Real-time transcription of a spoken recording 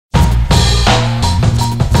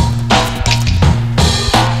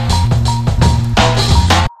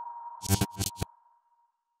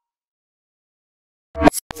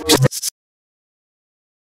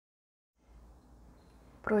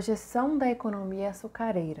Projeção da Economia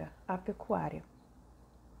Açucareira, a Pecuária.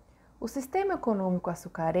 O sistema econômico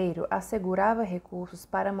açucareiro assegurava recursos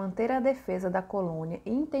para manter a defesa da colônia e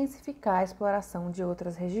intensificar a exploração de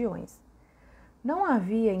outras regiões. Não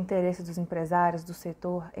havia interesse dos empresários do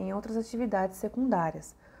setor em outras atividades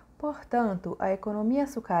secundárias, portanto, a economia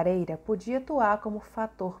açucareira podia atuar como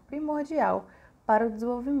fator primordial para o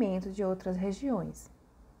desenvolvimento de outras regiões.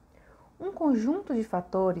 Um conjunto de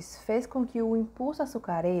fatores fez com que o impulso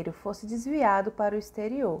açucareiro fosse desviado para o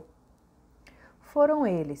exterior. Foram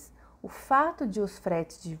eles o fato de os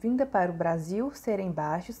fretes de vinda para o Brasil serem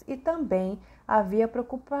baixos e também havia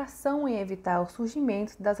preocupação em evitar o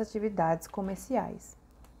surgimento das atividades comerciais.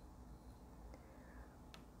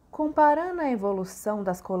 Comparando a evolução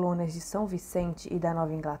das colônias de São Vicente e da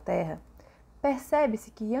Nova Inglaterra,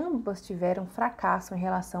 percebe-se que ambas tiveram fracasso em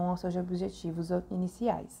relação aos seus objetivos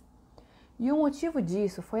iniciais. E o motivo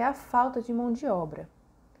disso foi a falta de mão de obra.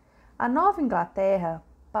 A Nova Inglaterra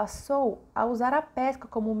passou a usar a pesca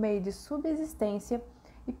como meio de subsistência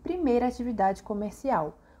e primeira atividade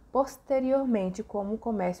comercial, posteriormente como o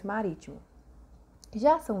comércio marítimo.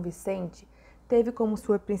 Já São Vicente teve como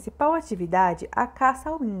sua principal atividade a caça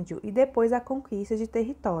ao índio e depois a conquista de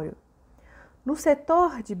território. No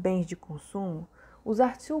setor de bens de consumo, os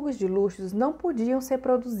artigos de luxo não podiam ser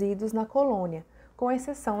produzidos na colônia, com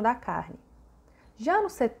exceção da carne. Já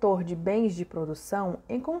no setor de bens de produção,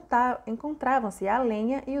 encontravam-se a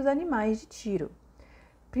lenha e os animais de tiro,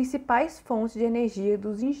 principais fontes de energia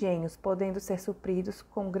dos engenhos, podendo ser supridos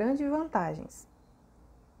com grandes vantagens.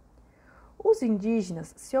 Os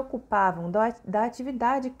indígenas se ocupavam da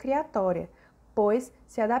atividade criatória, pois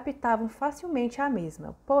se adaptavam facilmente à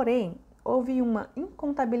mesma, porém, houve uma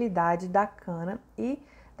incontabilidade da cana e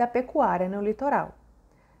da pecuária no litoral.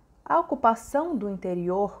 A ocupação do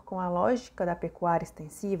interior com a lógica da pecuária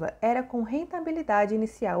extensiva era com rentabilidade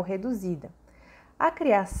inicial reduzida. A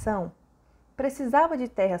criação precisava de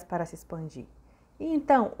terras para se expandir, e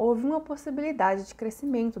então houve uma possibilidade de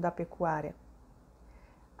crescimento da pecuária.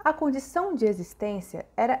 A condição de existência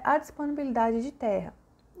era a disponibilidade de terra,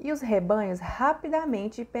 e os rebanhos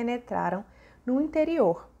rapidamente penetraram no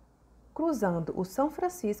interior, cruzando o São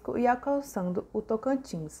Francisco e alcançando o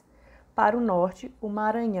Tocantins. Para o norte, o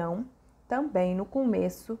Maranhão, também no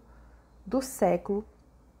começo do século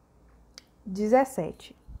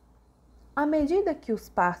XVII. À medida que os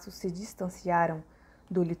pastos se distanciaram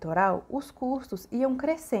do litoral, os custos iam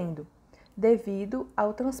crescendo, devido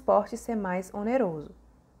ao transporte ser mais oneroso.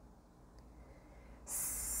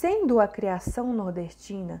 Sendo a criação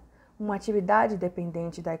nordestina uma atividade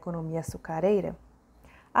dependente da economia açucareira,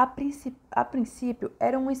 a princípio,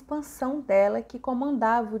 era uma expansão dela que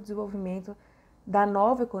comandava o desenvolvimento da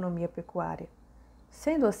nova economia pecuária.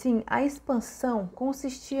 Sendo assim, a expansão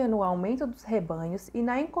consistia no aumento dos rebanhos e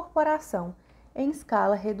na incorporação em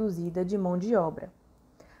escala reduzida de mão de obra.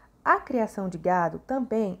 A criação de gado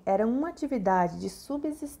também era uma atividade de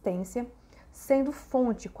subsistência, sendo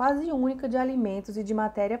fonte quase única de alimentos e de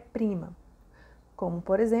matéria-prima, como,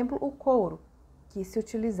 por exemplo, o couro, que se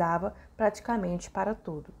utilizava praticamente para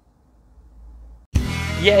tudo.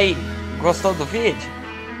 E aí, gostou do vídeo?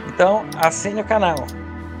 Então assine o canal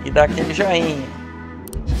e dá aquele joinha.